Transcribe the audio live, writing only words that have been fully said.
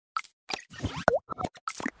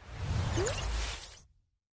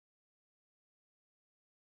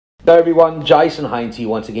Hello everyone, Jason Haines here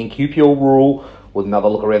once again, QPL Rural, with another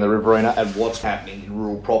look around the Riverina and what's happening in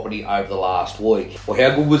rural property over the last week. Well,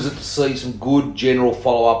 how good was it to see some good general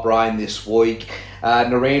follow-up rain this week?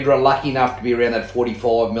 Narendra lucky enough to be around that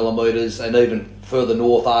 45 millimetres, and even further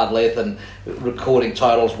north Ardlethan recording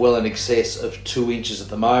totals well in excess of 2 inches at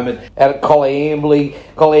the moment. Out at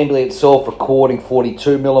Gillenbah itself recording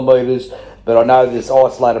 42 millimetres. But I know there's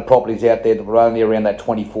isolated properties out there that were only around that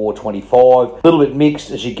 24, 25. A little bit mixed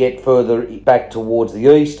as you get further back towards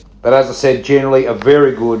the east. But as I said, generally a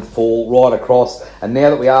very good fall right across. And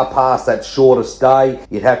now that we are past that shortest day,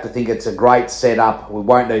 you'd have to think it's a great setup. We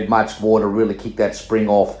won't need much more to really kick that spring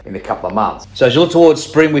off in a couple of months. So as you look towards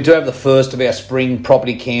spring, we do have the first of our spring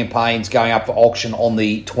property campaigns going up for auction on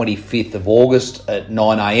the 25th of August at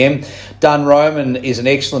 9 a.m. Dunromin is an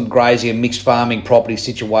excellent grazing and mixed farming property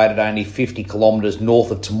situated only 50 kilometres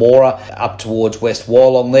north of Temora, up towards West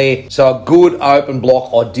Wyalong there. So a good open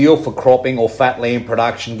block, ideal for cropping or fat land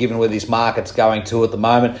production, given where this market's going to at the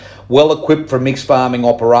moment. Well equipped for a mixed farming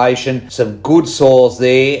operation, some good soils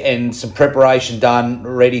there and some preparation done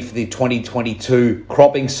ready for the 2022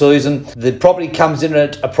 cropping season. The property comes in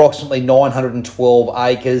at approximately 912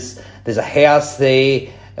 acres. There's a house there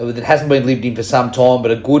that hasn't been lived in for some time, but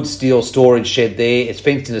a good steel storage shed there. It's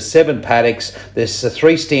fenced into 7 paddocks. There's a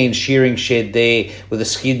 3-stand shearing shed there with a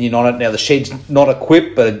skidden on it. Now the shed's not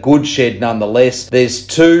equipped, but a good shed nonetheless. There's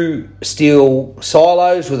 2 steel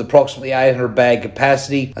silos with approximately 800 bag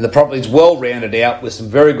capacity, and the property's well rounded out with some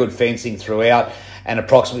very good fencing throughout, and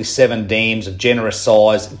approximately 7 dams of generous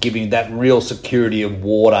size, giving that real security of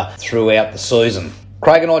water throughout the season.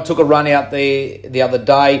 Craig and I took a run out there the other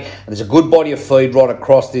day, and there's a good body of feed right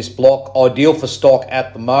across this block, ideal for stock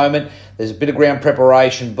at the moment. There's a bit of ground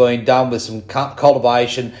preparation being done with some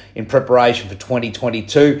cultivation in preparation for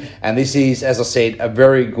 2022, and this is, as I said, a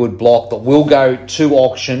very good block that will go to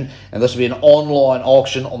auction, and this will be an online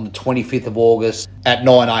auction on the 25th of August at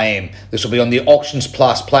 9 a.m. This will be on the Auctions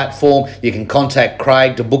Plus platform. You can contact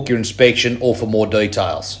Craig to book your inspection or for more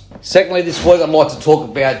details. Secondly, this week I'd like to talk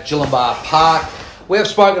about Gillenbah Park. We have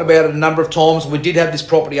spoken about it a number of times. We did have this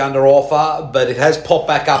property under offer, but it has popped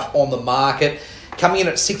back up on the market, coming in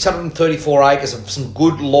at 634 acres of some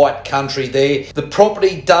good light country there. The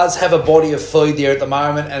property does have a body of feed there at the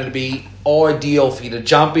moment, and it'd be ideal for you to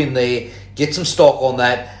jump in there, get some stock on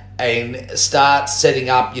that, and start setting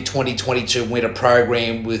up your 2022 winter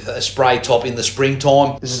program with a spray top in the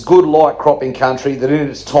springtime. This is good light cropping country that in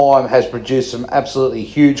its time has produced some absolutely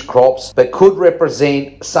huge crops that could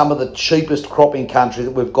represent some of the cheapest cropping country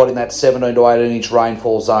that we've got in that 17 to 18 inch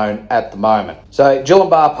rainfall zone at the moment. So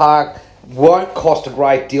Gillenbah Park won't cost a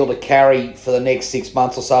great deal to carry for the next 6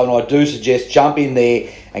 months or so, and I do suggest jump in there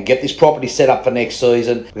and get this property set up for next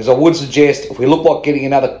season, because I would suggest if we look like getting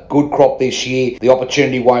another good crop this year, the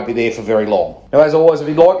opportunity won't be there for very long. Now, as always, if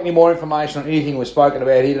you'd like any more information on anything we've spoken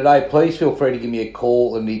about here today, please feel free to give me a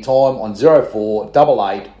call at any time on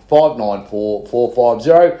 0488 594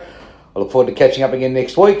 450. I look forward to catching up again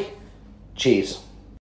next week. Cheers.